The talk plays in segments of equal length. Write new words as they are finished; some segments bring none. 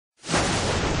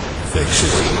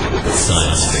fiction,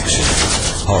 science fiction,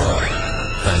 horror,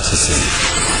 fantasy,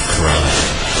 crime,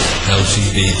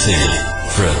 LGBT,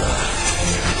 thriller.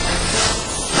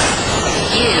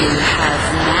 You have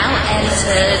now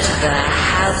entered the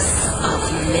House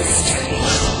of Mystery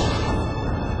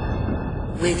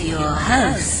with your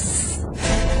hosts,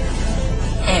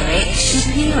 Eric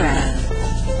Shapiro,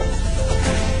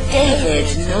 David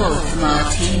North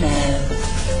Martino,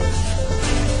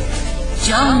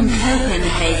 John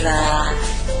Copenhaver,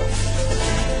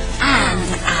 and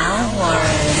Al Warren.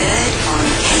 Heard on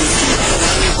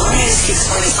KTOO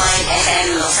 106.5 FM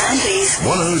Los Angeles,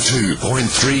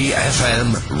 102.3 FM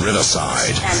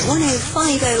Riverside, and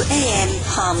 105.0 AM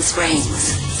Palm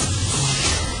Springs.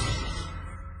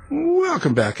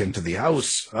 Welcome back into the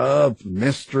House of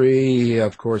Mystery.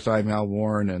 Of course, I'm Al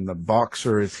Warren, and the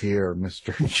boxer is here,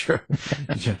 Mr.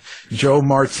 Joe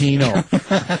Martino.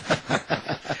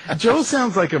 Joe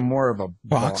sounds like more of a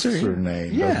boxer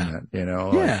name, doesn't it? You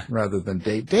know, like, rather than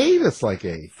Dave. Dave is like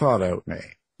a thought-out name.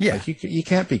 Yeah. Like you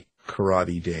can't be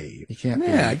Karate Dave. You can't be.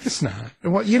 Yeah, I guess not.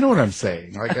 Well, you know what I'm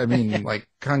saying. Like, I mean, like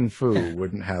Kung Fu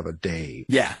wouldn't have a Dave.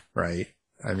 Yeah. Right?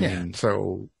 I mean,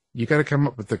 so you got to come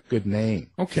up with a good name.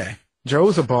 Okay.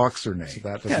 Joe's a boxer name. So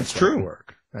that doesn't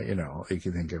work. You know, you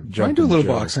can think of jumping. I do a little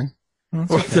boxing.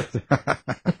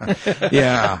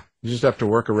 Yeah. You just have to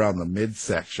work around the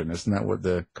midsection. Isn't that what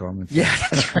the comments? Yeah,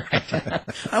 that's right.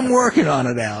 I'm working on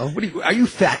it, Al. Are you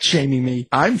fat shaming me?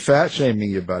 I'm fat shaming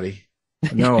you, buddy.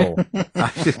 No,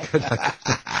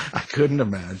 I couldn't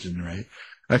imagine, right?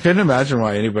 I couldn't imagine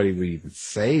why anybody would even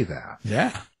say that.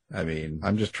 Yeah. I mean,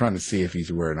 I'm just trying to see if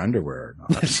he's wearing underwear or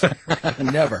not.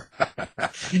 Never.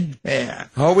 Yeah.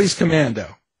 Always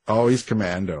commando. Always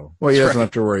commando. Well, he doesn't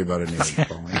have to worry about anything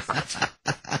falling.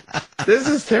 This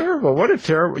is terrible. What a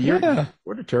terrible,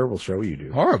 what a terrible show you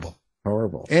do. Horrible.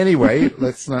 Anyway,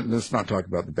 let's not talk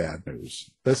about the bad news.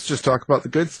 Let's just talk about the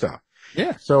good stuff.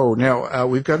 Yeah. So now,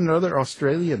 we've got another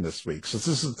Australian this week. So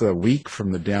this is the week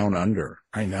from the down under.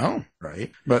 I know,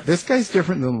 right? But this guy's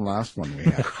different than the last one we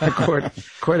had.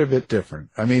 quite a bit different.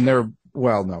 I mean, no,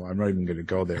 I'm not even going to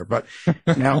go there. But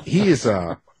now he is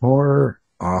a horror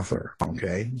author.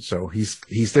 Okay. So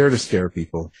he's there to scare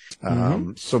people.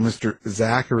 So Mr.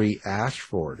 Zachary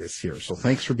Ashford is here. So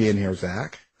thanks for being here,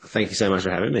 Zach. Thank you so much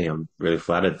for having me. I'm really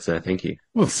flattered, so thank you.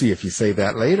 We'll see if you say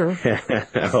that later.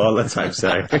 Well, let's hope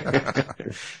so.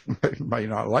 Might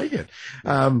not like it.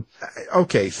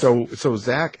 Okay, so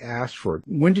Zach Ashford,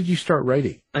 when did you start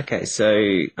writing? Okay, so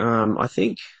I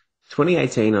think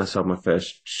 2018 I sold my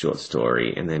first short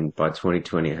story, and then by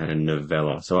 2020 I had a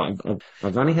novella. So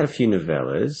I've only had a few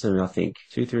novellas, and I think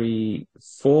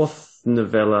fourth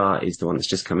novella is the one that's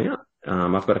just come out.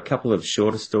 I've got a couple of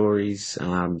shorter stories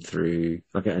through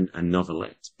like a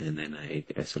novelette, and then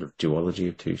a sort of duology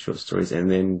of two short stories, and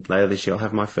then later this year I'll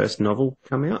have my first novel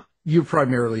come out. You're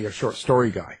primarily a short story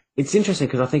guy. It's interesting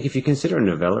because I think if you consider a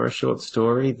novella a short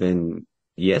story, then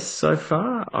yes, so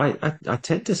far. I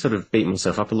tend to sort of beat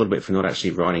myself up a little bit for not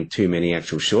actually writing too many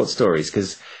actual short stories,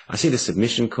 because I see the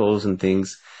submission calls and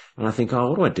things, and I think,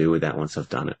 what do I do with that once I've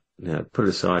done it? Put it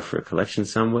aside for a collection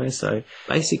somewhere. So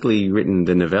basically written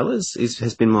the novellas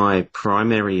has been my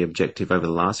primary objective over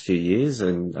the last few years,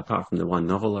 and apart from the one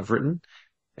novel I've written.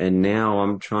 And now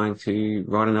I'm trying to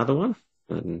write another one.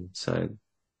 And so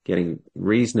getting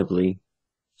reasonably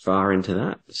far into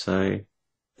that. So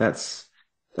that's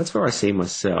where I see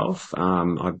myself.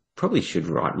 I probably should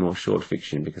write more short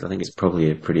fiction, because I think it's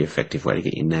probably a pretty effective way to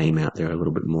get your name out there a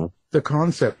little bit more. The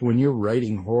concept, when you're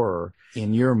writing horror,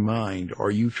 in your mind,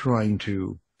 are you trying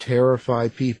to terrify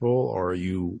people, or are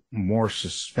you more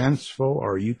suspenseful,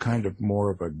 or are you kind of more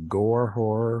of a gore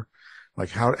horror? Like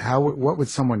what would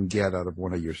someone get out of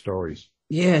one of your stories?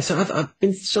 Yeah, so I've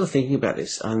been sort of thinking about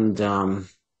this, and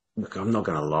look, I'm not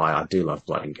going to lie, I do love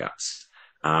blood and guts.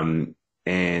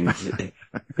 And I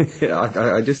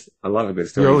love a good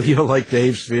story. You'll like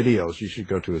Dave's videos. You should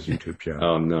go to his YouTube channel.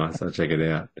 Oh, nice. I'll check it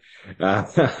out.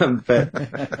 But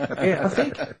yeah, I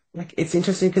think like it's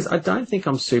interesting because I don't think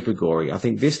I'm super gory. I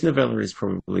think this novella is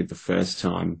probably the first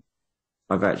time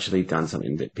I've actually done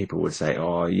something that people would say,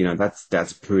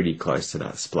 that's pretty close to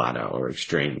that splatter or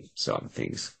extreme side of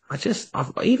things.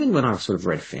 Even when I sort of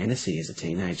read fantasy as a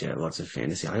teenager, lots of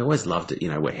fantasy, I always loved it,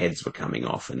 where heads were coming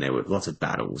off and there were lots of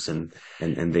battles and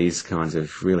these kinds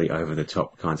of really over the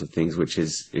top kinds of things, which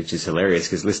is hilarious,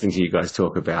 because listening to you guys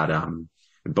talk about,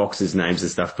 boxers' names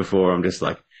and stuff before, I'm just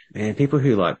like, man, people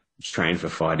who like train for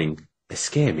fighting, they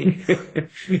scare me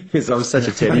because I'm such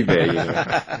a teddy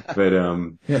bear, But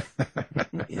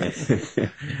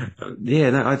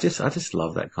I just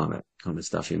love that kind of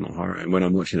stuff in my horror. And when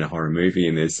I'm watching a horror movie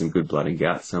and there's some good blood and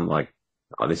guts, I'm like,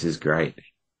 Oh, this is great.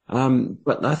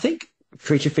 But I think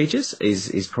creature features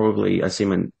is probably, I see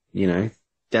when,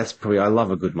 that's probably, I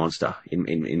love a good monster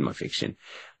in my fiction.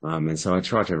 And so I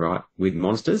try to write with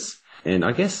monsters, and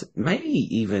I guess maybe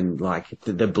even like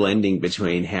the blending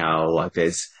between how like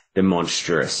there's the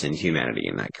monstrous and humanity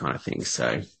and that kind of thing.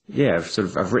 So yeah,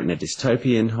 I've written a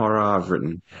dystopian horror. I've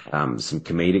written some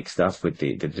comedic stuff with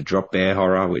the drop bear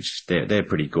horror, which they're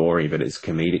pretty gory, but it's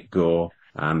comedic gore.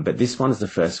 But this one is the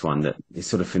first one that is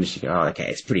sort of finishing. Oh, okay,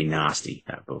 it's pretty nasty,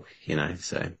 that book,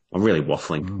 so I'm really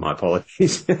waffling. My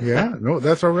apologies. Yeah, no,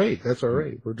 that's all right. That's all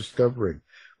right. We're discovering.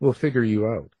 We'll figure you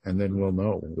out, and then we'll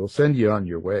know. We'll send you on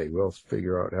your way. We'll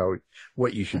figure out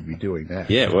what you should be doing next.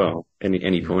 Yeah, well,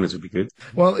 any pointers would be good.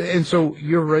 Well, and so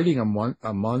you're writing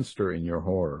a monster in your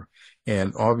horror,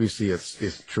 and obviously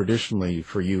it's traditionally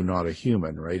for you not a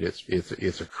human, right?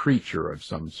 It's a creature of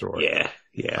some sort. Yeah,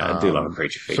 I do love a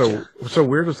creature feature. So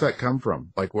where does that come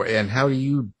from? Like, and how do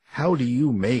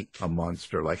you make a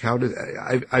monster? Like,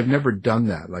 I've never done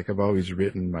that. Like, I've always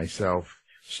written myself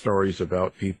stories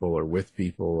about people or with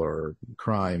people or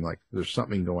crime, like there's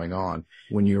something going on.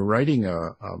 When you're writing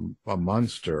a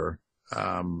monster,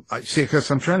 I see, because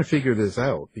I'm trying to figure this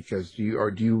out, because do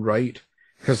you write,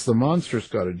 because the monster's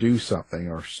got to do something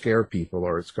or scare people,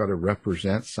 or it's got to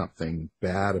represent something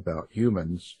bad about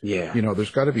humans. Yeah.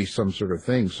 There's got to be some sort of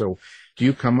thing. So do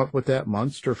you come up with that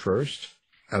monster first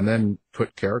and then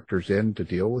put characters in to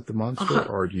deal with the monster,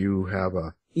 or do you have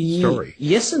a story?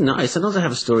 Yes and no. Sometimes I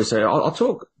have a story. So I'll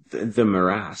talk the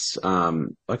Morass.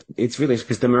 Like it's really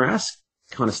because the Morass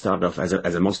kind of started off as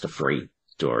a monster-free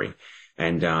story,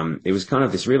 and it was kind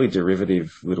of this really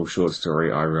derivative little short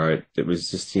story I wrote that was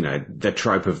just the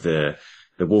trope of the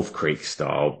Wolf Creek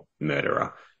style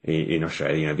murderer in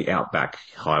Australia. The outback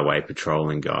highway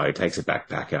patrolling guy who takes a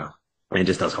backpacker and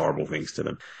just does horrible things to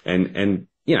them, and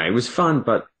it was fun.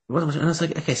 But and I was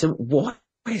like, okay, so why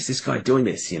is this guy doing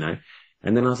this?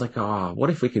 And then I was like, oh,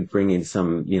 what if we could bring in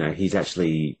some, he's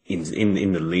actually in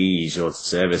the liege or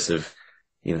service of,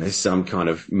 some kind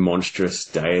of monstrous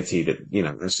deity that,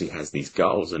 actually has these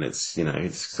goals, and it's,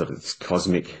 it's sort of this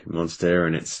cosmic monster,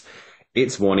 and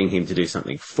it's wanting him to do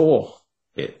something for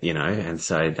it, and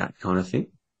so that kind of thing.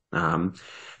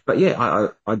 But yeah,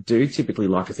 I do typically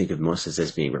like to think of monsters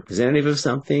as being representative of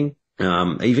something.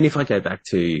 Even if I go back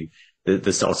to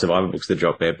the Soul Survivor books, the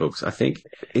Drop Bear books, I think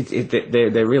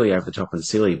they're really over the top and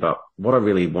silly. But what I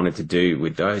really wanted to do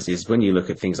with those is when you look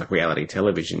at things like reality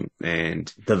television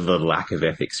and the lack of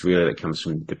ethics really that comes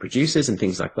from the producers and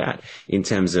things like that, in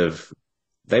terms of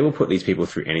they will put these people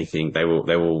through anything. They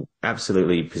will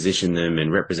absolutely position them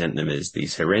and represent them as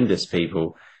these horrendous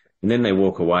people. And then they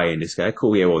walk away and just go,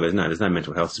 cool, yeah, well, there's no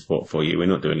mental health support for you. We're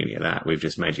not doing any of that. We've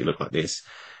just made you look like this.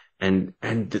 And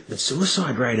the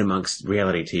suicide rate amongst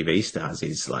reality TV stars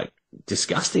is like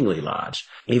disgustingly large.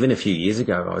 Even a few years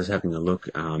ago, I was having a look,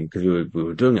 because we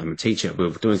were doing, I'm a teacher, we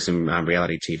were doing some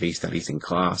reality TV studies in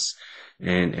class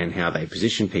and how they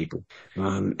position people.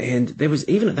 And there was,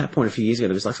 even at that point a few years ago,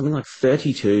 there was like something like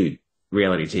 32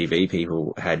 reality TV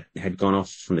people had gone off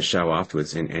from the show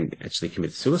afterwards and actually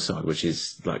committed suicide, which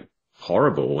is like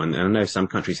horrible. And I know some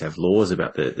countries have laws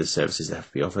about the services that have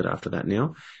to be offered after that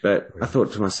now. But I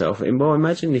thought to myself, well,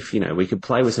 imagine if, we could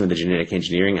play with some of the genetic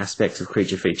engineering aspects of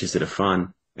creature features that are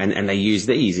fun. And they use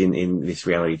these in this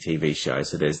reality TV show.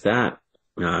 So there's that.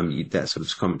 That sort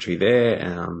of commentary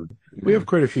there. We have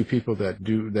quite a few people that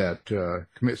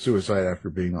commit suicide after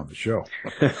being on the show.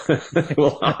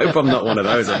 Well, I hope I'm not one of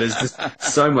those. There's just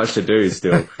so much to do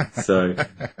still. So,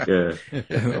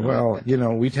 yeah. Well,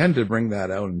 we tend to bring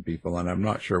that out in people, and I'm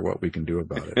not sure what we can do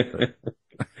about it.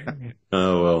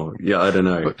 Oh, well, yeah, I don't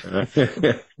know.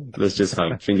 Let's just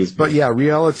hope. Fingers. But yeah,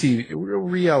 reality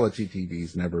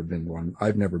TV's never been one.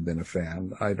 I've never been a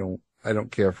fan. I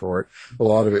don't care for it. A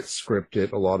lot of it's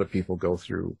scripted. A lot of people go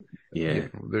through. Yeah.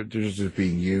 They're just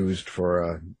being used for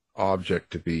a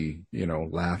object to be,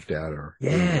 laughed at or.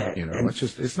 Yeah.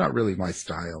 It's not really my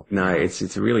style. No,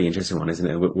 it's a really interesting one, isn't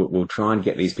it? We'll try and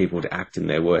get these people to act in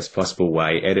their worst possible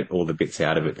way, edit all the bits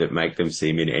out of it that make them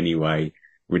seem in any way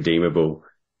redeemable,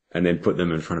 and then put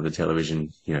them in front of the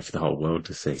television, for the whole world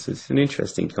to see. So it's an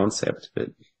interesting concept, but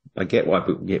I get why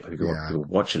people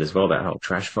watch it as well, that whole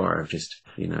trash fire of just,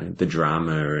 the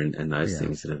drama and those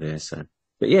things that are there. So,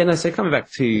 but yeah, no, so coming back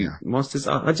to monsters,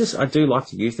 I do like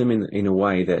to use them in a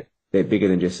way that they're bigger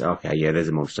than just, okay, yeah, there's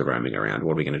a monster roaming around.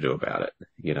 What are we going to do about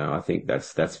it? I think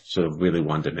that's sort of really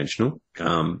one dimensional.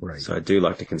 Right. So I do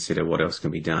like to consider what else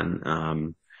can be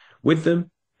done, with them,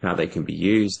 how they can be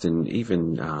used, and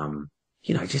even,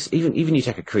 just even you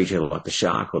take a creature like the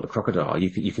shark or the crocodile,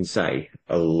 you can say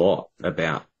a lot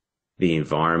about the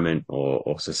environment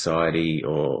or society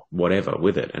or whatever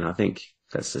with it. And I think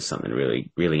that's just something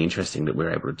really, really interesting that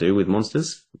we're able to do with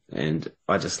monsters. And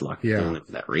I just like doing it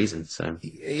for that reason. So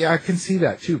yeah, I can see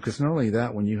that too, because not only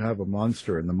that, when you have a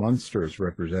monster and the monster is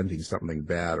representing something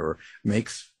bad or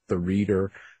makes the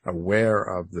reader aware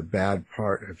of the bad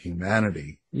part of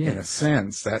humanity, in a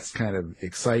sense, that's kind of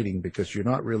exciting because you're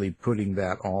not really putting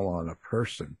that all on a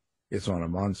person. It's on a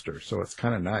monster. So it's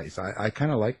kind of nice. I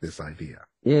kind of like this idea.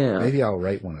 Yeah. Maybe I'll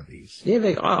write one of these.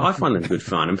 Yeah, I find them good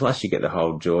fun. And plus you get the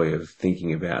whole joy of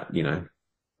thinking about,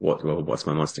 what's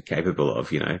my monster capable of,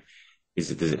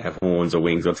 does it have horns or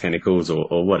wings or tentacles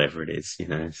or whatever it is,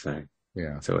 so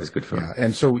yeah, it's always good fun. Yeah.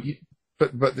 And so,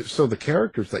 so the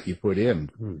characters that you put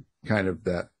in kind of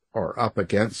that are up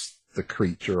against the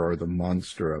creature or the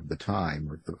monster of the time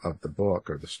or of the book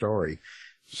or the story.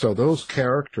 So those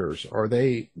characters, are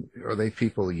they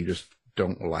people you just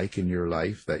don't like in your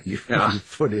life that you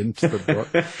put into the book,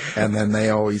 and then they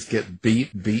always get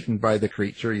beaten by the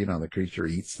creature? The creature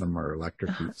eats them or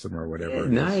electrocutes them or whatever.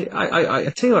 No, I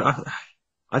tell you what,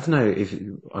 I don't know if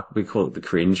we call it the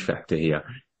cringe factor here,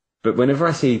 but whenever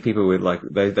I see people with like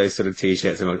those sort of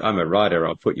t-shirts, and like, I'm a writer,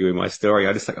 I'll put you in my story,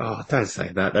 I just like, oh, don't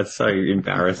say that. That's so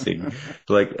embarrassing.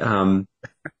 Like, I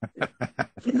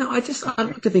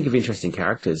like to think of interesting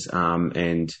characters,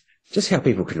 and just how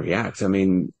people can react. I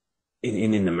mean,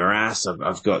 in the Morass,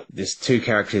 I've got these two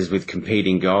characters with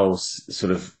competing goals,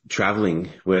 sort of traveling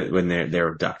when they're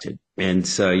abducted, and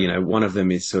so one of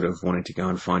them is sort of wanting to go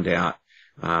and find out.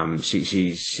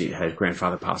 Her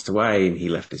grandfather passed away, and he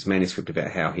left this manuscript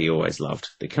about how he always loved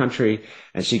the country,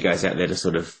 and she goes out there to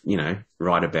sort of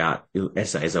write about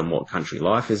essays on what country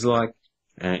life is like.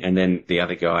 And then the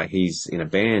other guy, he's in a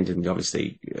band, and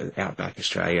obviously Outback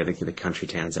Australia, the country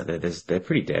towns out there, they're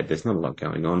pretty dead. There's not a lot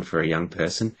going on for a young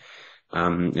person.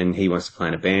 And he wants to play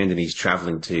in a band, and he's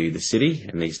traveling to the city,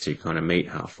 and these two kind of meet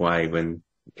halfway when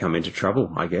they come into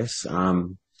trouble, I guess.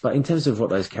 But in terms of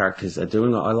what those characters are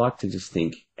doing, I like to just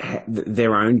think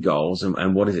their own goals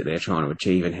and what is it they're trying to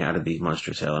achieve, and how do these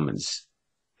monstrous elements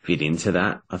fit into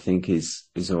that, I think is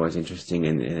always interesting.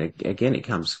 And again, it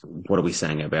comes, what are we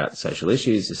saying about social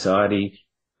issues, society,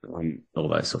 all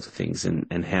those sorts of things,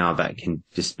 and how that can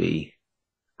just be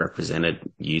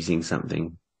represented using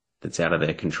something that's out of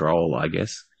their control, I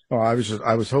guess. Well, I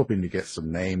was hoping to get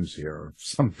some names here of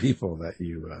some people that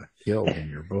you killed in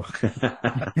your book,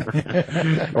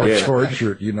 or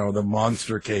tortured. The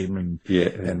monster came and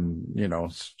beat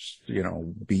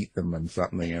them and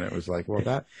something, and it was like,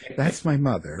 well, that's my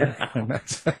mother. And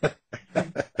that's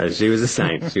she was a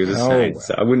saint. She was a saint. Well.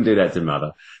 So I wouldn't do that to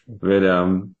mother, but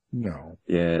no,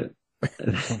 yeah.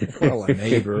 Well, a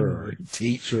neighbor or a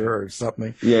teacher or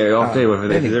something. Yeah, I'll tell you what.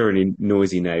 If there are any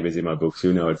noisy neighbours in my books,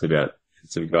 who know it's about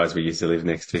some guys we used to live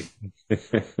next to.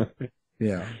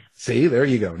 Yeah. See, there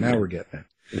you go. Now we're getting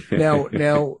it.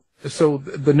 Now, so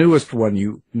the newest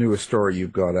story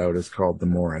you've got out is called the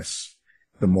Morass,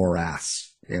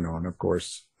 and of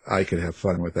course I could have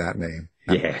fun with that name.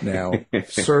 Yeah. Now,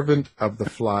 servant of the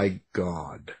fly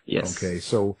god. Yes. Okay.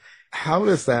 So how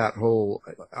does that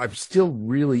I'm still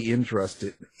really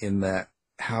interested in that,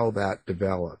 how that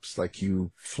develops. Like,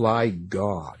 you fly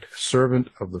god, servant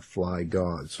of the fly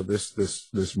god. So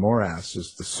this Morass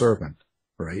is the servant,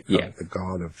 right? Yeah. Of the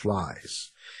god of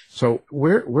flies. So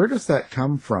where does that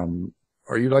come from?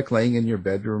 Are you like laying in your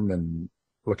bedroom and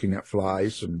looking at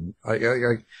flies? And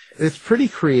it's pretty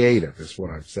creative is what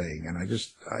I'm saying. And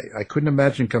I couldn't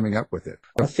imagine coming up with it.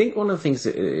 I think one of the things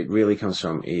that it really comes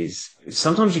from is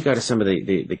sometimes you go to some of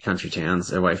the country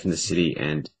towns away from the city,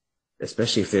 and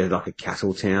especially if they're like a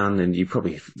cattle town, and you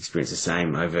probably experience the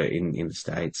same over in the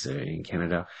States or in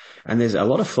Canada, and there's a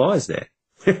lot of flies there.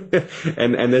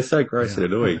 and they're so gross and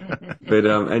annoying. But,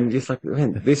 and just like,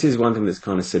 man, this is one thing that's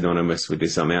kind of synonymous with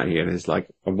this. I'm out here, and it's like,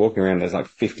 I'm walking around, there's like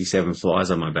 57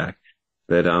 flies on my back.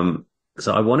 But,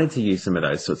 so I wanted to use some of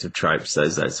those sorts of tropes,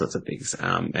 those sorts of things.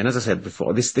 And as I said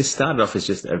before, this started off as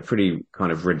just a pretty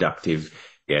kind of reductive,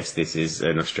 yes, this is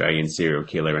an Australian serial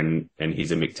killer, and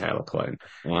he's a Mick Taylor clone.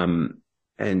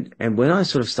 And when I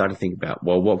sort of started thinking about,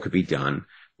 well, what could be done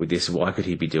with this? Why could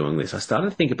he be doing this? I started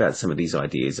to think about some of these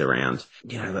ideas around,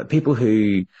 like people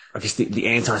who, I guess, the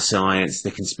anti-science,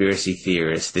 the conspiracy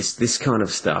theorists, this kind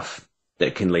of stuff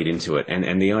that can lead into it.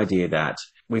 And the idea that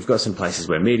we've got some places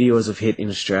where meteors have hit in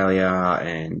Australia,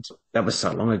 and that was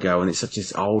so long ago, and it's such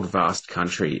this old, vast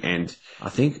country. And I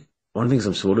think one of the things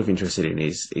I'm sort of interested in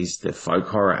is the folk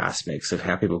horror aspects of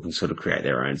how people can sort of create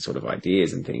their own sort of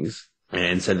ideas and things.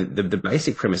 And so the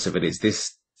basic premise of it is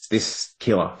this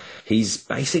killer, he's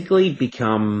basically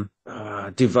become,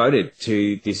 devoted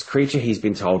to this creature he's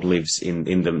been told lives in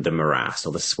the morass,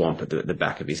 or the swamp at the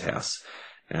back of his house.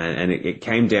 And it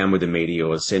came down with a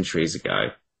meteor centuries ago,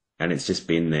 and it's just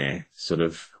been there, sort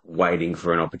of waiting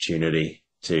for an opportunity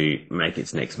to make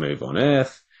its next move on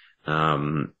Earth.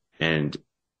 And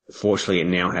fortunately, it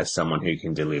now has someone who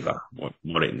can deliver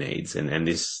what it needs. And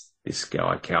this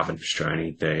guy, Calvin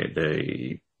Pastroni,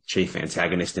 the chief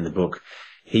antagonist in the book,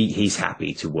 he's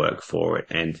happy to work for it.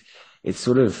 And it's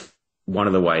sort of one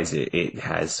of the ways it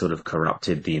has sort of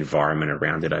corrupted the environment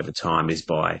around it over time is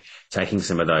by taking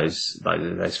some of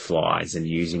those flies and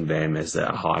using them as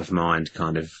a hive mind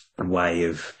kind of way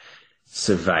of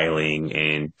surveilling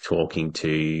and talking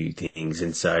to things.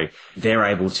 And so they're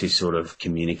able to sort of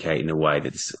communicate in a way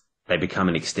that they become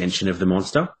an extension of the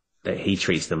monster, that he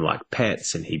treats them like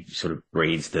pets and he sort of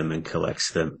breeds them and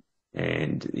collects them.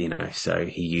 And, so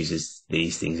he uses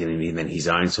these things and then his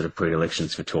own sort of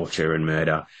predilections for torture and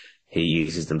murder. He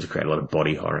uses them to create a lot of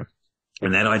body horror.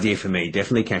 And that idea for me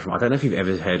definitely came from, I don't know if you've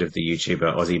ever heard of the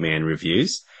YouTuber Aussie Man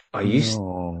Reviews.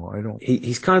 No, I don't.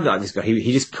 He's kind of like this guy.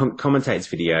 He just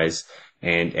commentates videos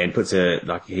and puts a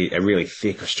really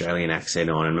thick Australian accent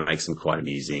on and makes them quite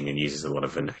amusing and uses a lot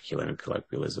of vernacular and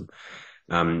colloquialism.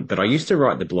 But I used to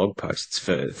write the blog posts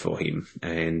for him,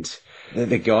 and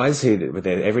the guys who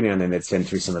every now and then they'd send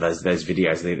through some of those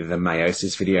videos, the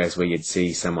meiosis videos where you'd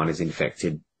see someone is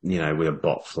infected, with a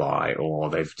bot fly, or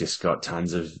they've just got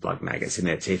tons of like maggots in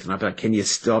their teeth. And I'd be like, can you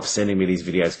stop sending me these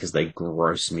videos? Because they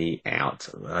gross me out.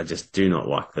 I just do not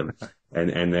like them.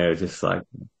 And they're just like,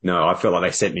 no, I felt like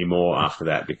they sent me more after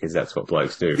that because that's what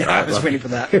blokes do. Yeah, right? I was waiting for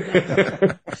that.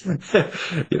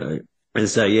 And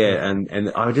so, yeah,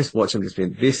 and I would just watch them just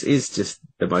being, this is just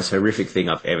the most horrific thing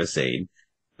I've ever seen.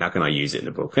 How can I use it in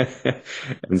the book?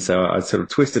 And so I sort of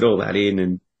twisted all that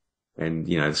in and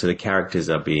so the characters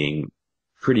are being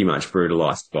pretty much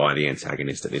brutalized by the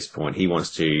antagonist at this point. He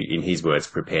wants to, in his words,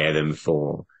 prepare them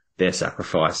for their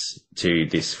sacrifice to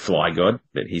this fly god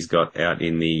that he's got out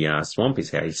in the swamp,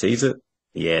 is how he sees it.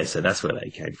 Yeah, so that's where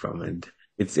they came from. And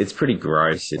it's pretty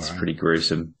gross. It's pretty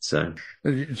gruesome. So,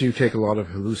 do you take a lot of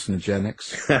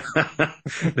hallucinogenics?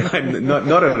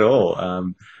 not at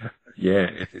all. Yeah,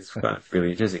 it's kind of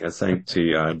really interesting. I was saying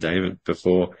to David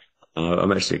before,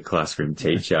 I'm actually a classroom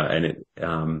teacher,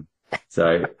 and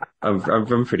so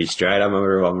I'm pretty straight. I'm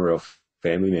a real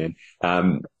family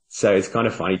man. So it's kind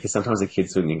of funny because sometimes the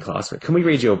kids are in class, can we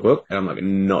read your book? And I'm like,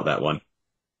 not that one.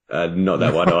 Not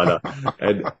that one either.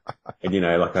 And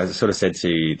like I sort of said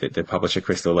to the publisher,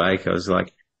 Crystal Lake, I was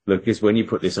like, look, just when you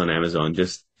put this on Amazon,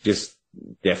 just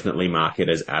definitely mark it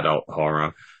as adult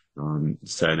horror.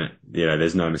 So that,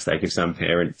 there's no mistake if some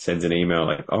parent sends an email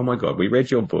like, oh my God, we read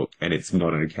your book and it's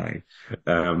not okay.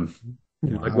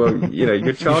 Like, well,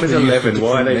 your child is 11.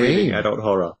 Why are they reading adult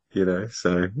horror?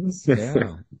 So.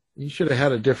 Yeah. You should have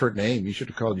had a different name. You should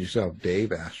have called yourself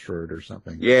Dave Ashford or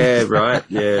something. Yeah, right.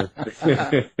 Yeah.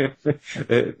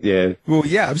 Yeah. Well,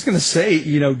 yeah, I was going to say,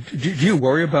 do you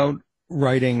worry about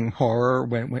writing horror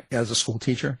when as a school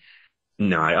teacher?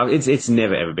 No, it's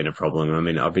never ever been a problem. I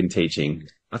mean, I've been teaching.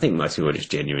 I think most people are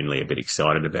just genuinely a bit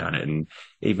excited about it, and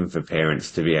even for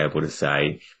parents to be able to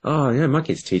say, "Oh, my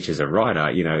kid's teacher's a writer,"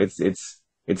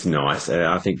 it's nice.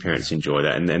 I think parents enjoy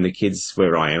that, and the kids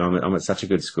where I am, I'm at such a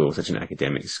good school, such an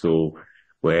academic school,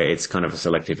 where it's kind of a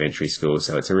selective entry school,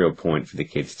 so it's a real point for the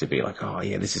kids to be like, "Oh,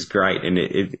 yeah, this is great," and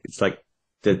it's like.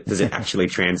 Does it actually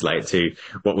translate to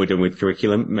what we're doing with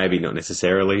curriculum? Maybe not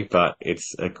necessarily, but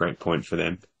it's a great point for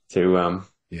them to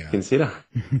consider.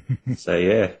 So,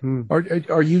 yeah.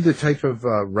 Are you the type of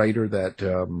writer that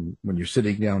when you're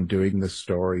sitting down doing this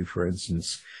story, for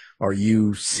instance, are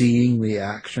you seeing the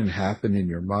action happen in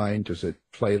your mind? Does it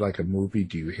play like a movie?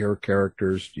 Do you hear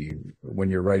characters?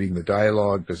 When you're writing the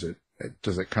dialogue, does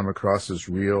it come across as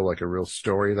real, like a real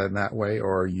story then that way?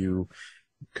 Or are you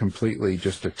completely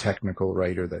just a technical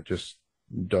writer that just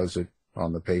does it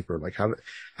on the paper? Like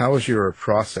how is your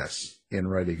process in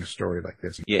writing a story like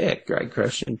this? Yeah, great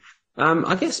question.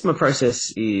 I guess my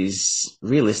process is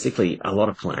realistically a lot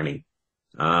of planning.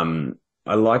 I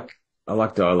like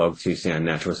dialogue to sound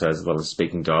natural, so there's a lot of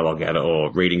speaking dialogue out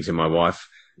or reading to my wife.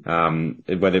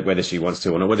 Whether she wants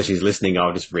to or not, whether she's listening,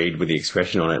 I'll just read with the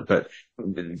expression on it. But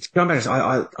to come back,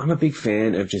 I'm a big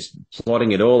fan of just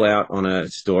plotting it all out on a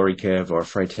story curve or a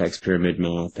freight text pyramid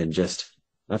map and just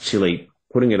actually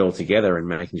putting it all together and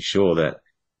making sure that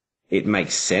it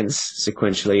makes sense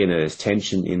sequentially and there's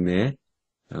tension in there.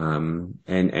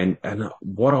 And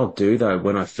what I'll do though,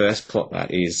 when I first plot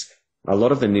that is a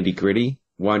lot of the nitty gritty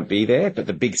won't be there, but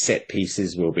the big set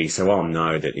pieces will be. So I'll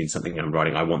know that in something I'm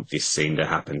writing, I want this scene to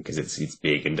happen because it's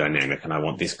big and dynamic and I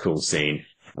want this cool scene.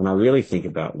 And I really think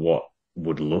about what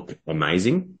would look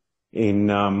amazing in,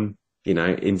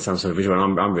 in some sort of visual.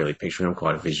 I'm really picturing, I'm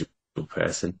quite a visual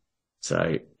person.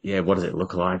 So yeah, what does it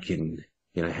look like? And,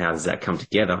 how does that come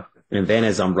together? And then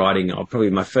as I'm writing, I'll probably,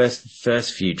 my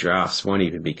first few drafts won't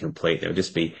even be complete. They'll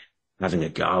just be having a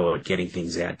go at getting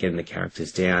things out, getting the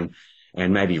characters down,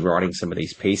 and maybe writing some of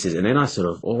these pieces. And then I sort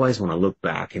of always want to look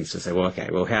back and sort of say, well, okay,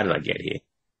 well, how did I get here?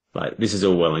 Like, this is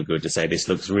all well and good to say this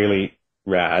looks really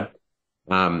rad,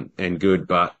 and good,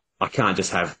 but I can't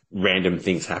just have random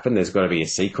things happen. There's got to be a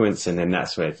sequence. And then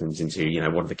that's where it comes into,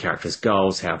 what are the characters'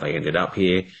 goals, how they ended up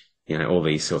here, all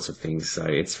these sorts of things. So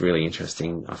it's really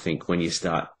interesting, I think, when you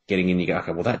start getting in, you go,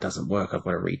 okay, well, that doesn't work. I've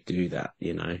got to redo that,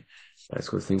 those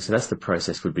sort of things. So that's the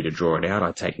process, would be to draw it out.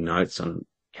 I take notes on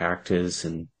characters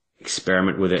and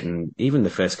experiment with it. And even the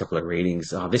first couple of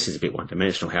readings, this is a bit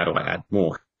one-dimensional. How do I add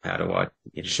more? How do I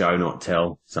show, not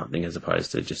tell something, as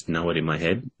opposed to just know it in my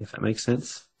head, if that makes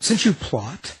sense? Since you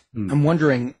plot, I'm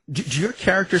wondering, do your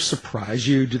characters surprise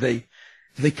you? Do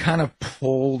they kind of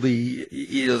pull the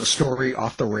story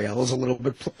off the rails a little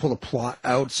bit, pull the plot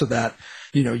out so that,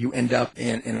 you end up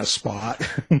in a spot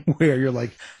where you're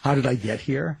like, how did I get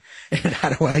here? And how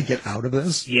do I get out of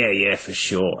this? Yeah, for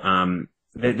sure.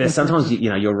 There's sometimes,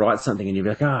 you'll write something and you'll be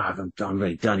like, I'm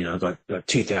really done. I've got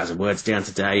 2,000 words down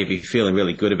today. You'll be feeling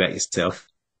really good about yourself.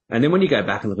 And then when you go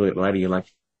back and look at it later, you're like,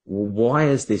 well, why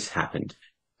has this happened?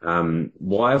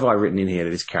 Why have I written in here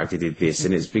that this character did this?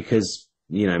 And it's because,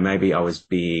 maybe I was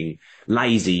being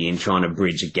lazy in trying to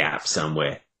bridge a gap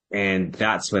somewhere. And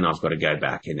that's when I've got to go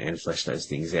back and flesh those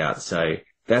things out. So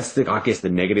that's I guess the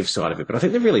negative side of it. But I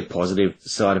think the really positive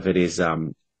side of it is,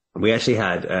 we actually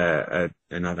had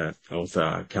another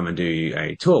author come and do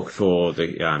a talk for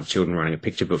the children running a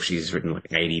picture book. She's written like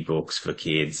 80 books for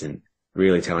kids, and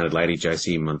really talented lady,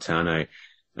 Josie Montano,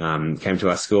 came to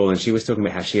our school, and she was talking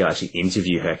about how she actually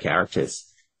interviewed her characters.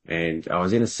 And I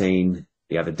was in a scene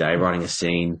the other day, writing a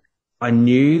scene. I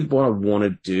knew what I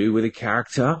wanted to do with a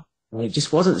character, and it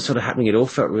just wasn't sort of happening. It all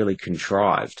felt really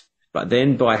contrived. But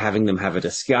then by having them have a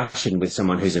discussion with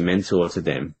someone who's a mentor to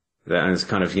them, and it's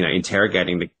kind of,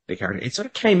 interrogating the character, it sort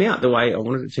of came out the way I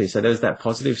wanted it to. So there's that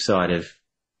positive side of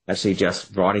actually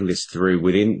just writing this through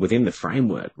within the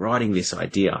framework, writing this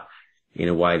idea in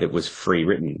a way that was free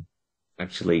written,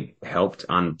 actually helped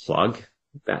unplug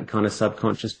that kind of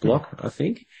subconscious block, I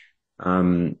think.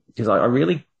 Because I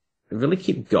really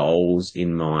keep goals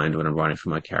in mind when I'm writing for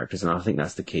my characters. And I think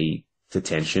that's the key to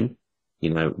tension.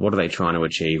 What are they trying to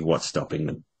achieve? What's stopping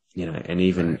them? And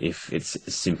even if it's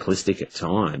simplistic at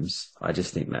times, I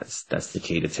just think that's the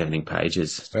key to turning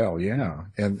pages. Well, yeah.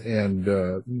 And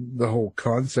the whole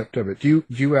concept of it. Do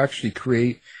you actually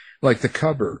create, like, the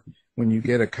cover? When you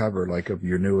get a cover, like, of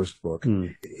your newest book,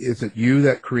 is it you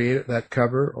that created that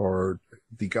cover, or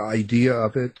the idea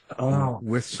of it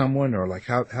with someone, or like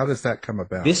how does that come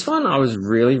about? This one, I was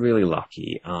really, really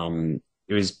lucky.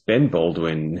 It was Ben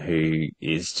Baldwin, who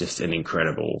is just an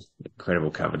incredible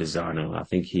cover designer. I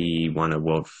think he won a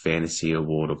World Fantasy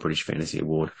Award or British Fantasy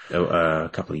Award a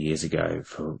couple of years ago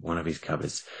for one of his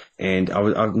covers. And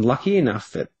I'm lucky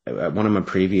enough that one of my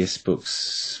previous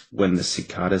books, when the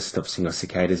cicadas stopped singing, or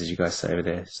cicadas as you guys say over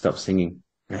there, stopped singing,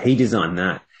 he designed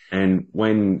that. And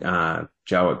when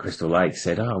Joe at Crystal Lake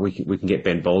said, we can get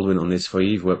Ben Baldwin on this for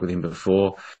you. You've worked with him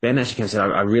before. Ben actually came and said,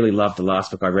 I really loved the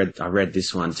last book. I read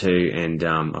this one too, and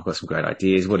I've got some great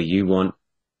ideas. What do you want?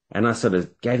 And I sort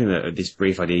of gave him this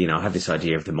brief idea. I have this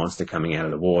idea of the monster coming out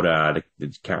of the water,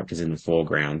 the characters in the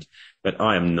foreground, but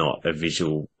I am not a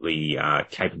visually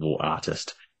capable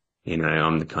artist.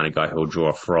 I'm the kind of guy who'll draw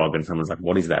a frog and someone's like,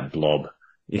 what is that blob?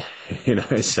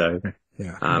 So...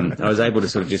 Yeah. I was able to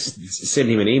sort of just send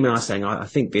him an email saying, I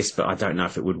think this, but I don't know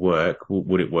if it would work.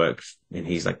 Would it work? And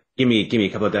he's like, give me a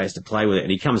couple of days to play with it. And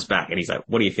he comes back and he's like,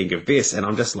 what do you think of this? And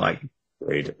I'm just like,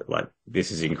 dude, like, this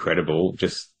is incredible.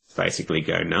 Just basically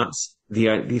go nuts.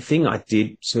 The thing I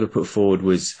did sort of put forward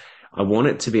was I want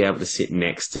it to be able to sit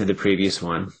next to the previous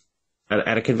one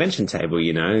at a convention table.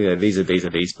 These are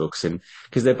these books, and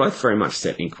because they're both very much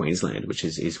set in Queensland, which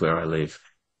is where I live.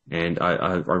 And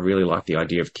I really like the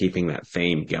idea of keeping that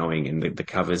theme going, and the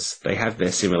covers, they have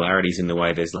their similarities in the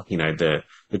way there's like, the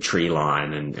tree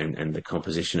line and the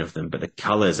composition of them, but the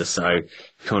colours are so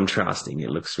contrasting. It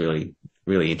looks really,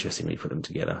 really interesting when you put them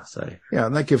together. So yeah,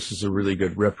 and that gives us a really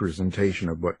good representation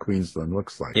of what Queensland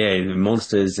looks like. Yeah,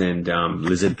 monsters and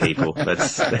lizard people.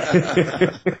 That's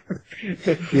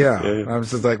yeah. I was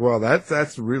just like, well,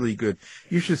 that's really good.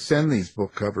 You should send these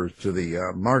book covers to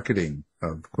the marketing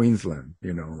of Queensland,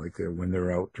 like when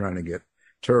they're out trying to get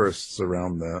tourists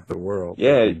around the world.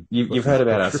 Yeah, you've heard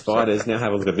about our spiders. Now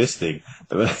have a look at this thing.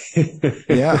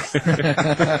 Yeah.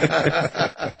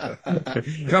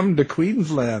 Come to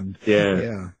Queensland.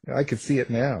 Yeah. I could see it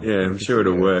now. Yeah, I'm sure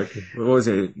it'll work. What was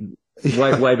it?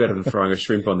 Way better than throwing a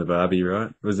shrimp on the barbie,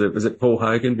 right? Was it Paul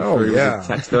Hogan before he was a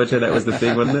tax dodger? That was the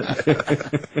thing, wasn't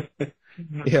it?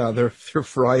 Yeah, they're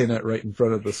frying it right in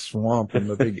front of the swamp, and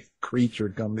the big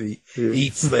creature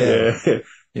eats them. Yeah.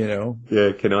 You know.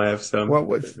 Yeah, can I have some?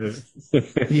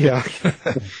 Yeah.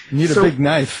 You need a big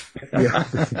knife.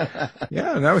 Yeah.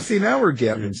 Yeah. Now we're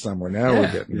getting somewhere. Now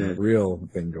we're getting a real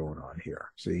thing going on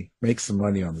here. See, make some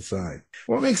money on the side.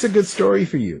 What makes a good story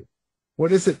for you?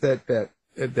 What is it that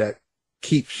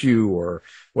keeps you, or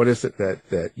what is it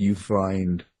that you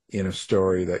find in a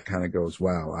story that kind of goes,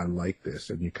 wow, I like this,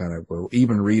 and you kind of will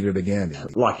even read it again?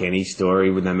 Like any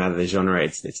story, no matter the genre,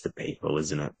 it's the people,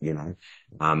 isn't it? You know,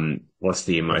 what's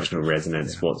the emotional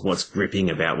resonance? Yeah. What's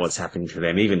gripping about what's happening to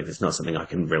them, even if it's not something I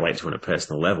can relate to on a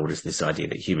personal level. Just this idea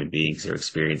that human beings are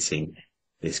experiencing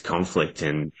this conflict,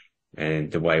 and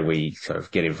the way we sort of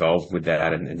get involved with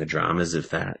that, and the dramas of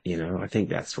that. You know, I think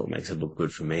that's what makes a book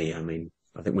good for me. I mean,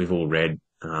 I think we've all read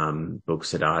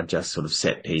books that are just sort of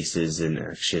set pieces and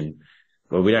action.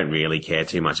 Well, we don't really care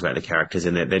too much about the characters,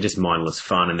 and they're just mindless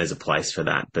fun, and there's a place for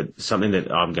that. But something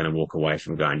that I'm going to walk away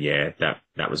from going, yeah, that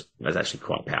was actually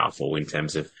quite powerful in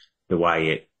terms of the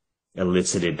way it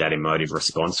elicited that emotive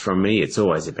response from me. It's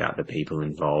always about the people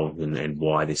involved and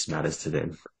why this matters to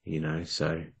them, you know.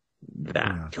 So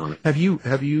that kind of. Have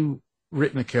you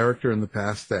written a character in the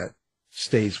past that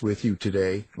stays with you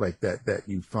today, like that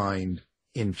you find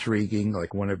intriguing,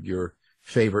 like one of your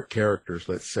favorite characters,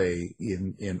 let's say,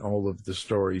 in all of the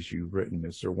stories you've written?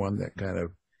 Is there one that kind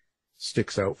of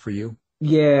sticks out for you?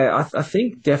 Yeah, I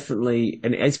think definitely,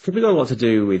 and it's probably got a lot to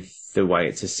do with the way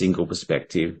it's a single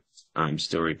perspective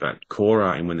story, but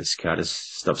Cora in When the Cicadas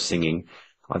Stop Singing,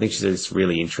 I think she's this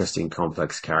really interesting,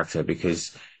 complex character,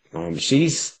 because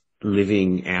she's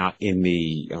living out in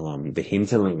the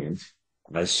hinterland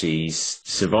as she's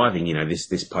surviving, you know,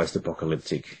 this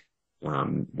post-apocalyptic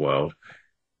world.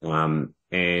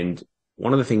 And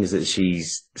one of the things that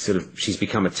she's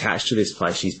become attached to this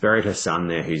place. She's buried her son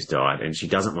there who's died, and she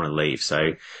doesn't want to leave.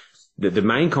 So the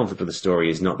main conflict of the story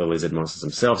is not the lizard monsters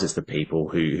themselves, it's the people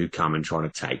who come and try to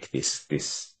take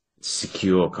this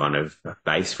secure kind of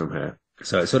base from her.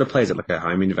 So it sort of plays it like a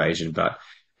home invasion, but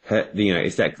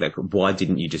it's that why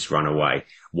didn't you just run away?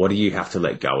 What do you have to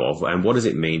let go of? And what does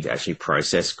it mean to actually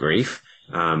process grief?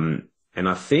 And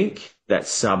I think that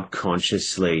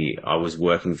subconsciously I was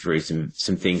working through some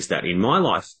things that in my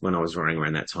life when I was running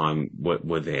around that time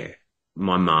were there.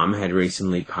 My mum had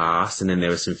recently passed, and then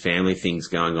there were some family things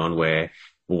going on where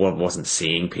I wasn't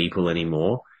seeing people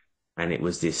anymore. And it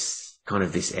was this kind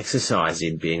of this exercise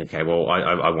in being, okay, well,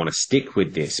 I want to stick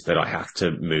with this, but I have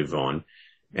to move on.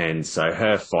 And so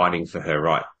her fighting for her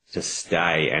right to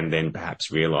stay, and then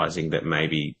perhaps realizing that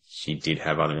maybe she did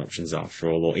have other options after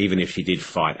all, or even if she did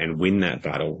fight and win that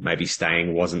battle, maybe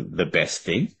staying wasn't the best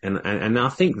thing. And I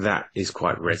think that is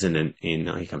quite resonant in,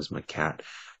 here comes my cat.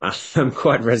 I'm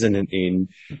quite resonant in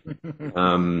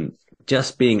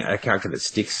just being a character that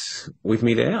sticks with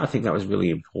me there. I think that was really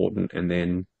important. And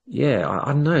then, yeah,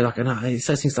 I don't know, it's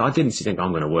those things that I didn't think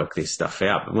I'm going to work this stuff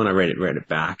out. But when I read it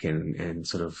back and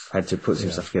sort of had to put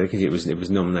some stuff together, because it was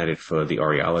nominated for the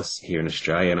Aurealis here in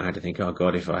Australia, and I had to think, oh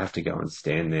God, if I have to go and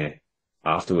stand there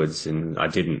afterwards, and I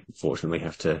didn't fortunately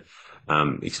have to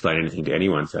explain anything to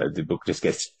anyone, so the book just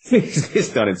gets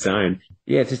on its own.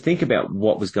 Yeah, to think about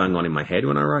what was going on in my head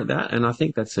when I wrote that, and I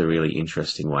think that's a really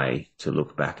interesting way to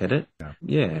look back at it.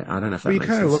 Yeah, I don't know if that makes sense.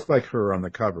 You kind of look like her on the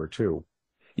cover too.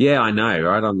 Yeah, I know,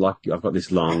 right? I've got these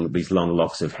long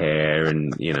locks of hair,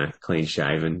 and clean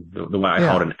shaven. The way I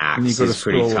hold an axe is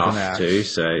pretty tough too.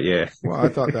 So yeah. Well, I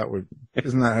thought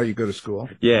isn't that how you go to school?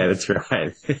 Yeah, that's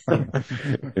right.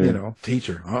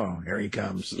 Teacher. Oh, here he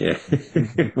comes. Yeah.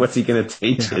 What's he going to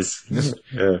teach us?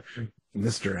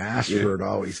 Mr. Ashford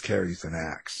always carries an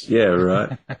axe. Yeah,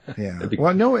 right. Yeah.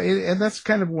 Well, no, and that's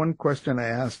kind of one question I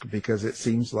ask, because it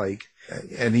seems like,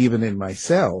 and even in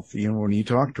myself, when you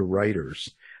talk to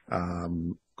writers,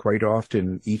 quite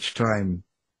often each time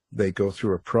they go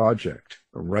through a project,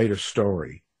 write a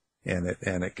story, and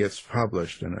it gets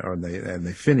published, and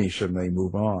they finish and they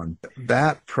move on.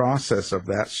 That process of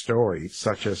that story,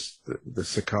 such as the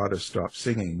cicadas stop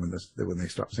singing when they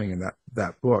stop singing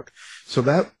that book, so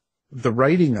that the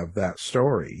writing of that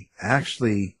story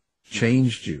actually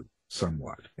changed you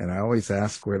somewhat. And I always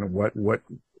ask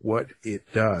what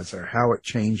it does or how it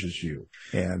changes you.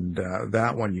 And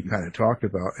that one you kind of talked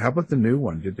about. How about the new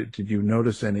one? Did you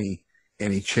notice any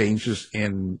changes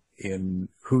in in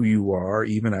who you are,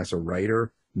 even as a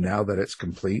writer, now that it's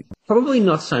complete? Probably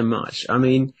not so much. I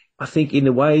mean, I think in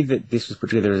the way that this was put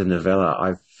together as a novella,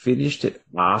 I finished it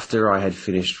after I had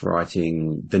finished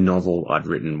writing the novel I'd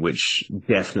written, which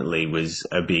definitely was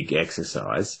a big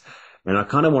exercise. And I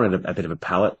kind of wanted a bit of a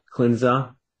palate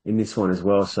cleanser in this one as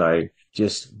well. So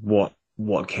just what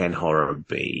can horror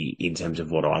be in terms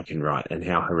of what I can write, and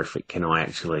how horrific can I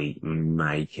actually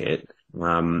make it?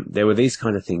 There were these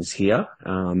kind of things here.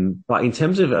 But in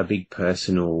terms of a big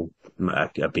personal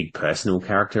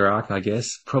character arc, I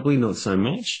guess, probably not so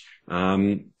much.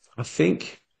 I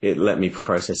think it let me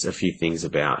process a few things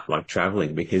about like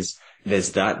traveling, because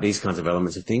there's these kinds of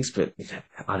elements of things, but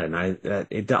I don't know.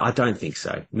 I don't think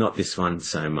so. Not this one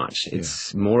so much.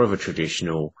 It's more of a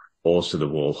traditional balls to the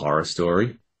wall horror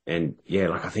story. And yeah,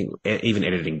 like I think even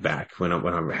editing back when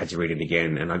I had to read it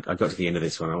again, and I got to the end of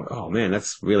this one, I went, oh man,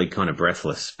 that's really kind of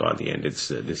breathless by the end. It's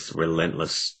this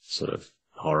relentless sort of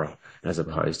horror as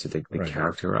opposed to the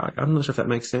character arc. I'm not sure if that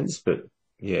makes sense, but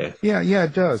yeah. Yeah,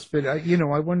 it does. But, I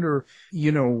wonder,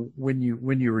 when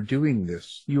you were doing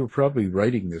this, you were probably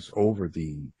writing this over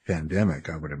the pandemic,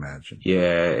 I would imagine.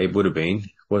 Yeah, it would have been,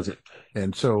 was it?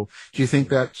 And so do you think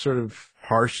that's sort of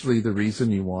partially the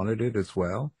reason you wanted it as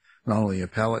well? Not only a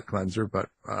palate cleanser, but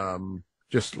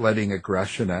just letting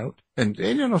aggression out, and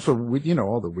also with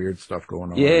all the weird stuff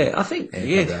going on. Yeah, I think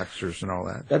anti-vaxxers and all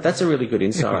that. That's a really good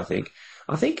insight.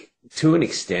 I think to an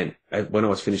extent, when I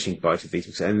was finishing both of these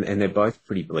books, and they're both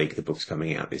pretty bleak, the books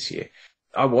coming out this year,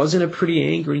 I was in a pretty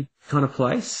angry kind of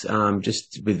place,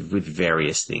 just with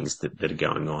various things that are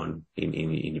going on in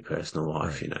your personal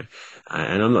life, and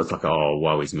I'm not like, oh,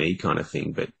 woe is me kind of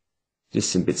thing, but just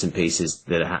some bits and pieces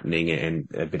that are happening, and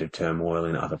a bit of turmoil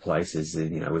in other places,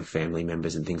 with family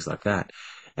members and things like that.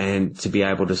 And to be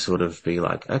able to sort of be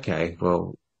like, okay,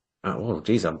 well,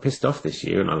 geez, I'm pissed off this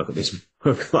year, and I look at this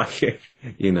book like,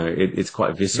 it's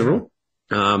quite visceral.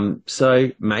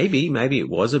 So maybe it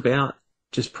was about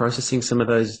just processing some of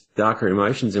those darker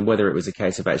emotions, and whether it was a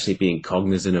case of actually being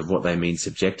cognizant of what they mean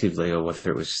subjectively, or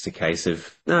whether it was just a case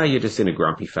of, no, you're just in a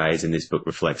grumpy phase and this book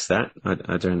reflects that.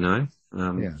 I don't know.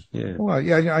 Yeah. Well,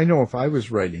 yeah, I know if I was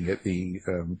writing it, the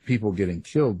people getting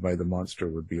killed by the monster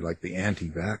would be like the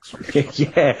anti-vaxxers.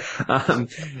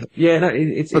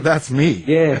 But that's me.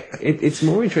 Yeah, it's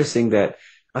more interesting that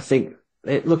I think,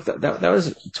 that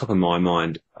was top of my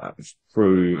mind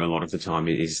through a lot of the time,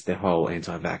 is the whole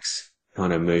anti-vax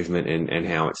kind of movement and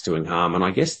how it's doing harm. And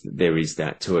I guess there is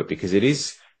that to it, because it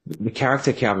is, the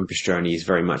character Calvin Pastroni is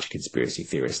very much a conspiracy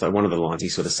theorist. Like one of the lines he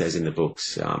sort of says in the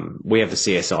books, we have the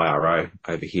CSIRO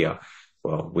over here.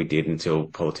 Well, we did until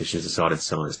politicians decided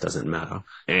science doesn't matter.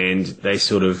 And they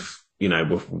sort of,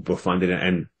 were funded it.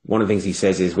 And one of the things he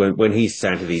says is when he's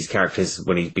saying to these characters,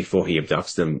 before he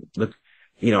abducts them, look,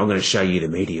 I'm going to show you the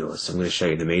meteors. I'm going to show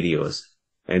you the meteors.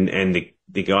 And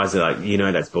the guys are like,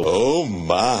 that's bullshit. Oh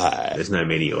my. There's no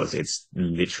meteors. It's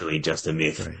literally just a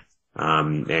myth. Right.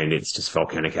 And it's just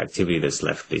volcanic activity that's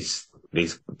left these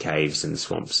caves and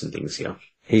swamps and things here.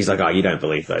 He's like, oh, you don't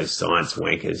believe those science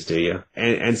wankers, do you?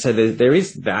 And so there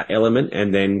is that element.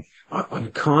 And then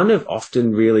I'm kind of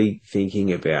often really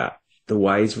thinking about the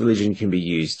ways religion can be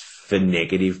used for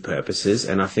negative purposes.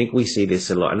 And I think we see this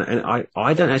a lot. And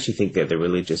I don't actually think they're the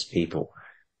religious people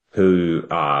who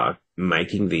are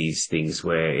making these things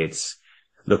where it's,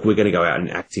 look, we're going to go out and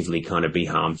actively kind of be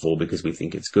harmful because we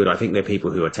think it's good. I think they're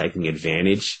people who are taking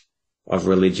advantage of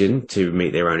religion to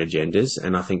meet their own agendas.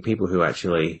 And I think people who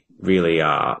actually really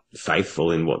are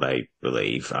faithful in what they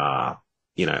believe are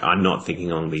not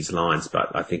thinking along these lines.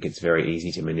 But I think it's very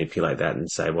easy to manipulate that and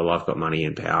say, well, I've got money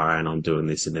and power and I'm doing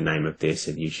this in the name of this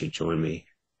and you should join me.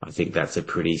 I think that's a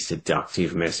pretty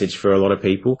seductive message for a lot of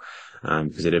people,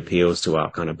 because it appeals to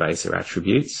our kind of baser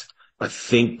attributes. I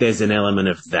think there's an element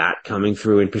of that coming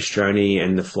through in Pastroni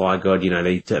and the Fly God.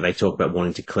 They talk about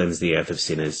wanting to cleanse the earth of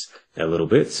sinners a little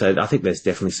bit. So I think there's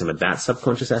definitely some of that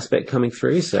subconscious aspect coming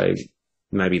through. So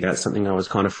maybe that's something I was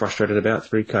kind of frustrated about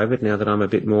through COVID, now that I'm a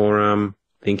bit more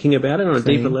thinking about it on a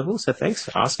deeper level. So thanks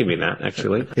for asking me that,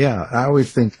 actually. Yeah, I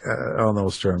always think on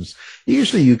those terms.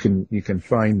 Usually you can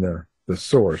find the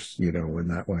source, in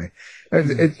that way.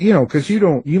 Because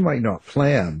you might not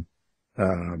plan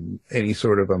any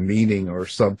sort of a meaning or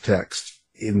subtext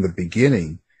in the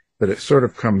beginning, but it sort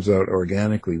of comes out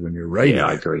organically when you're writing. Yeah,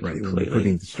 I agree completely. When you're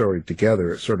putting the story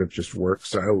together, it sort of just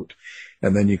works out.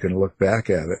 And then you can look back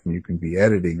at it and you can be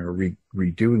editing or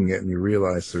redoing it, and you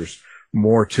realize there's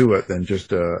more to it than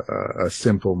just a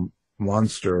simple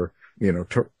monster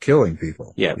killing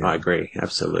people. Yeah, I agree.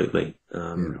 Absolutely.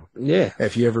 Yeah.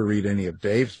 If you ever read any of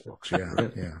Dave's books, yeah. I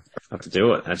have to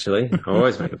do it, actually. I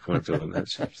always make a point of doing that.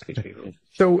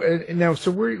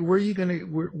 So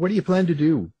what do you plan to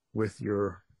do with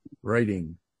your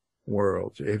writing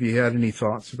world? Have you had any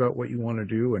thoughts about what you want to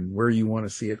do and where you want to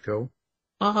see it go?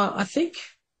 I think,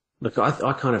 look,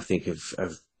 I kind of think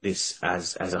of this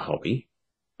as a hobby.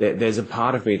 There's a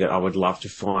part of me that I would love to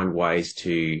find ways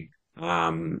to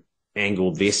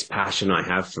angle this passion I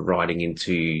have for writing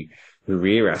into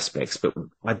career aspects, but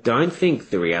I don't think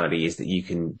the reality is that you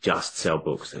can just sell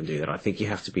books and do that. I think you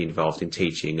have to be involved in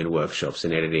teaching and workshops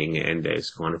and editing and those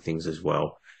kind of things as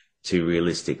well to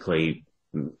realistically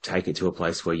take it to a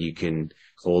place where you can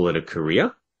call it a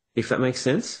career, if that makes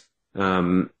sense.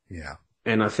 Yeah.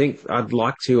 And I think I'd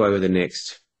like to, over the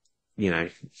next,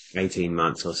 18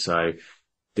 months or so,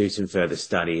 do some further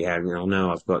study. I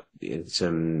know I've got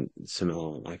some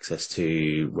access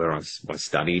to where I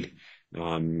studied.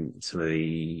 Some of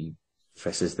the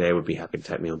professors there would be happy to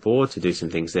take me on board to do some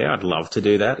things there. I'd love to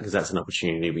do that because that's an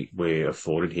opportunity we're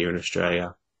afforded here in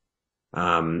Australia.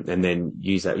 And then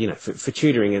use that, for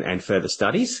tutoring and further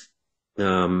studies.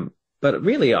 But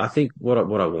really, I think what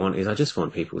I want is I just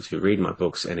want people to read my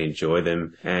books and enjoy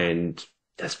them, and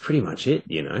that's pretty much it.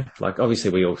 Like obviously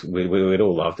we would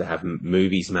all love to have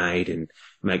movies made and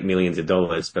make millions of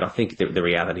dollars, but I think the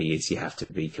reality is you have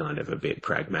to be kind of a bit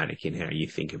pragmatic in how you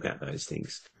think about those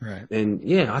things. Right. And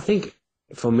I think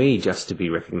for me, just to be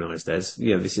recognised as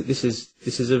this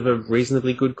is of a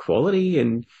reasonably good quality,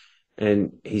 and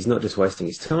he's not just wasting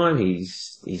his time.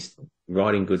 He's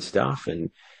writing good stuff,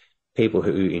 and people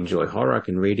who enjoy horror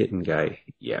can read it and go,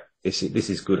 yeah, this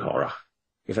is good horror,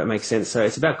 if that makes sense. So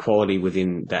it's about quality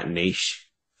within that niche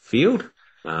field.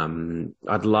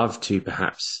 I'd love to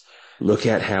perhaps look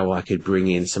at how I could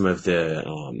bring in some of the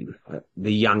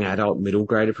young adult middle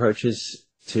grade approaches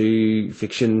to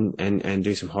fiction and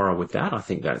do some horror with that. I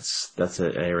think that's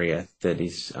an area that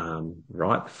is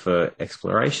ripe for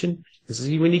exploration. Because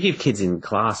when you give kids in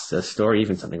class a story,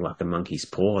 even something like The Monkey's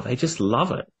Paw, they just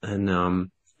love it. And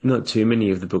not too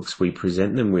many of the books we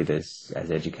present them with as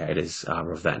educators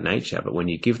are of that nature. But when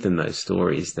you give them those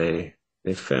stories, they're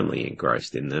firmly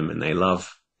engrossed in them, and they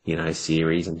love,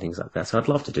 series and things like that. So I'd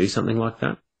love to do something like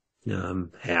that.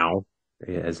 How?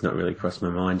 Yeah, it's not really crossed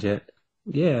my mind yet.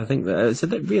 Yeah, I think that. So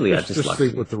that really, I just like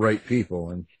sleep with the right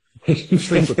people and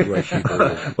sleep with the right people.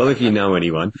 Well, if you know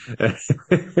anyone, yeah.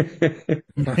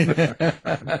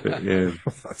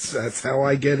 That's how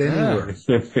I get anywhere.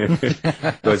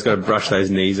 Always got to brush those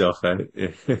knees off.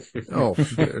 Oh,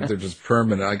 they're just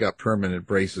permanent. I got permanent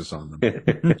braces on them.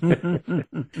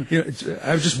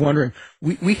 I was just wondering.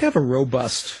 We have a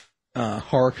robust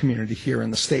horror community here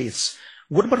in the States.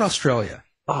 What about Australia?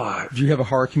 Oh, do you have a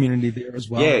horror community there as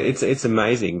well? Yeah, it's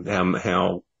amazing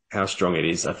how strong it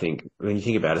is. I think when you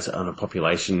think about it on a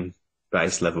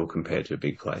population-based level compared to a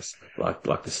big place like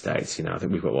the States, I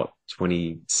think we've got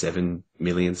 27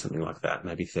 million, something like that,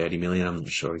 maybe 30 million. I'm not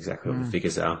sure exactly what the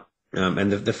figures are.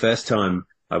 And the first time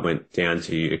I went down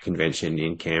to a convention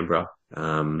in Canberra,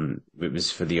 it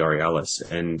was for the Aurealis,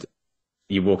 and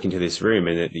you walk into this room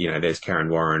and there's Karen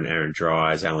Warren, Aaron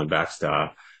Dries, Alan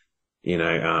Baxter,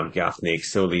 Garth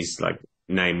Nix, all these like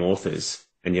name authors,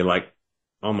 and you're like,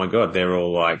 oh my God, they're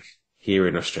all like here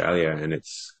in Australia, and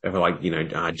it's like,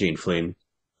 Jean Flynn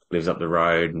lives up the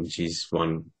road and she's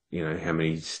won, how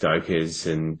many Stokers,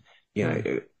 and,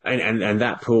 and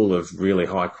that pool of really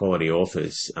high quality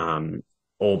authors,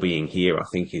 all being here, I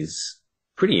think is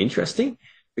pretty interesting,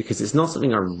 because it's not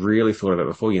something I really thought about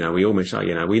before. We all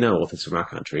mention, we know authors from our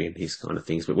country and these kind of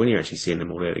things, but when you're actually seeing them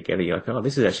all there together, you're like, oh,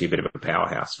 this is actually a bit of a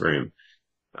powerhouse room,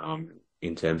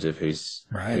 in terms of who's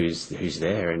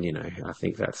there. And, I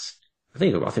think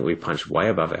we punch way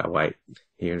above our weight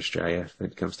here in Australia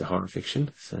when it comes to horror fiction.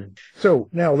 So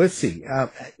now let's see.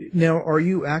 Now, are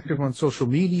you active on social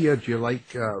media? Do you like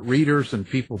readers and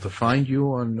people to find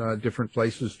you on different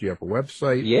places? Do you have a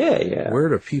website? Yeah. Where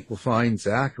do people find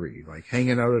Zachary? Like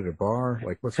hanging out at a bar?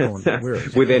 Like what's going on? Where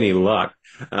is With any luck.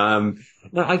 No,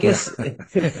 I guess.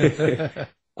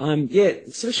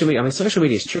 Social media. I mean, social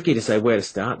media is tricky to say where to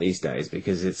start these days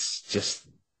because it's just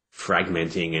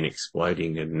fragmenting and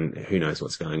exploding, and who knows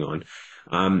what's going on.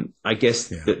 I guess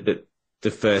the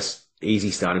first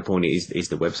easy starting point is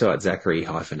the website,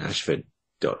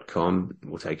 Zachary-Ashford.com.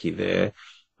 Will take you there.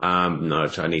 No,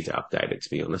 I need to update it, to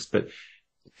be honest. But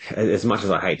as much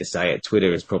as I hate to say it,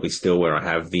 Twitter is probably still where I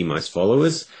have the most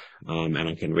followers, and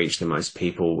I can reach the most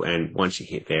people. And once you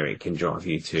hit there, it can drive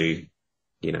you to,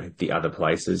 the other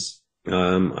places.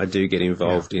 I do get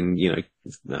involved in,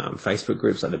 Facebook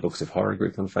groups, like the Books of Horror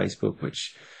group on Facebook,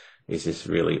 which is this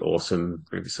really awesome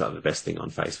group. It's like the best thing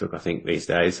on Facebook, I think, these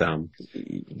days.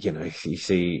 You know, you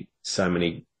see so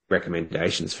many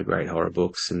recommendations for great horror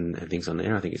books and things on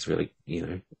there. I think it's really, you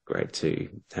know, great to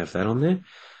have that on there.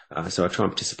 So I try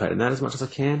and participate in that as much as I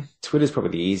can. Twitter's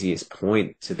probably the easiest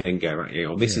point to then go, right, you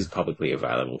know, this is publicly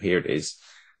available. Here it is.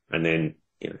 And then,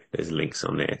 you know, there's links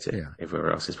on there to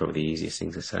everywhere else is probably the easiest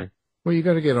thing to say. Well, you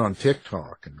got to get on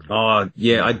TikTok. Oh,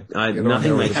 yeah.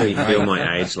 Nothing makes me feel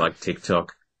my age like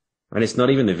TikTok. And it's not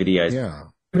even the videos. Yeah.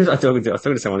 I was talking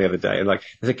to someone the other day, and like,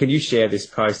 I said, can you share this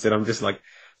post? And I'm just like,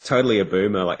 totally a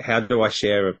boomer. Like, how do I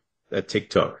share a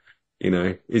TikTok? You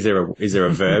know, is there a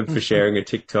verb for sharing a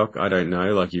TikTok? I don't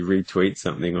know. Like, you retweet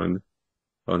something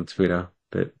on Twitter,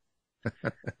 but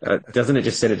doesn't it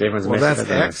just send it to everyone's message?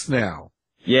 Well, that's X now.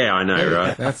 Yeah, I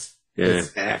know, right?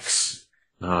 It's X.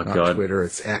 Oh, Not God. Twitter,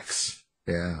 it's X.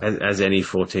 Yeah. As any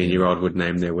 14-year-old would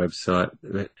name their website.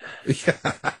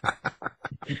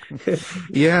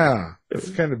 Yeah.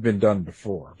 It's kind of been done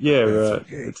before. Yeah, right.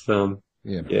 Okay. It's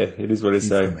it is what it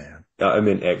says. I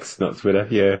meant X, not Twitter.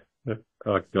 Yeah.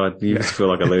 Oh God, you just feel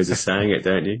like a loser saying it,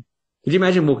 don't you? Could you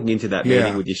imagine walking into that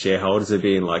meeting with your shareholders and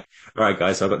being like, "All right,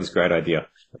 guys, so I've got this great idea,"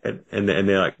 and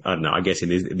they're like, "I don't know. I guess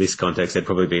in this context, they'd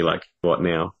probably be like, what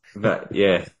now?" But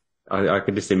yeah, I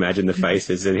could just imagine the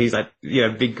faces, and he's like,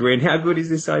 big grin. How good is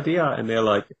this idea? And they're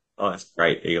like, "Oh, it's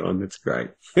great, Elon. It's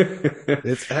great.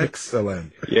 It's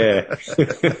excellent." Yeah.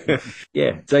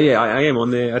 Yeah. So yeah, I am on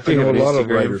there. I think a lot of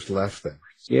writers left then.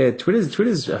 Yeah,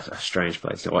 Twitter's a strange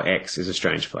place, or X is a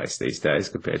strange place these days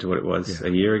compared to what it was a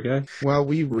year ago. Well,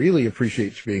 we really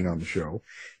appreciate you being on the show,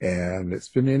 and it's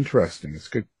been interesting. It's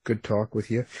good talk with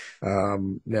you.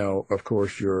 Now, of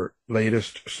course, your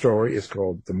latest story is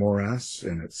called The Morass,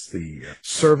 and it's the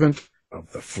servant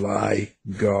of the fly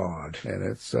god, and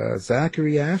it's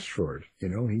Zachary Ashford. You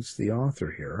know, he's the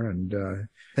author here, and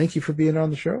thank you for being on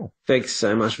the show. Thanks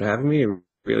so much for having me.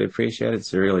 Really appreciate it.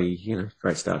 It's a really,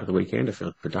 great start of the weekend. I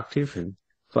feel productive and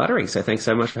flattering. So thanks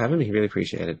so much for having me. Really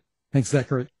appreciate it. Thanks,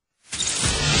 Zachary.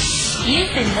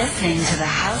 You've been listening to the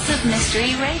House of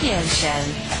Mystery radio show.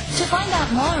 To find out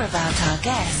more about our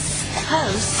guests,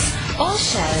 hosts, or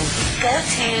show, go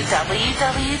to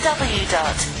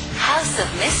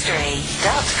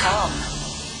www.houseofmystery.com.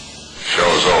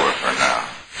 Show's over for now.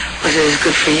 Was it as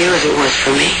good for you as it was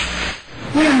for me?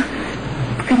 Yeah.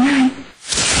 Good night.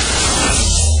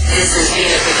 This has been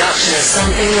a production of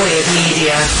Something Weird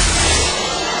Media.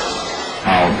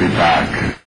 I'll be back.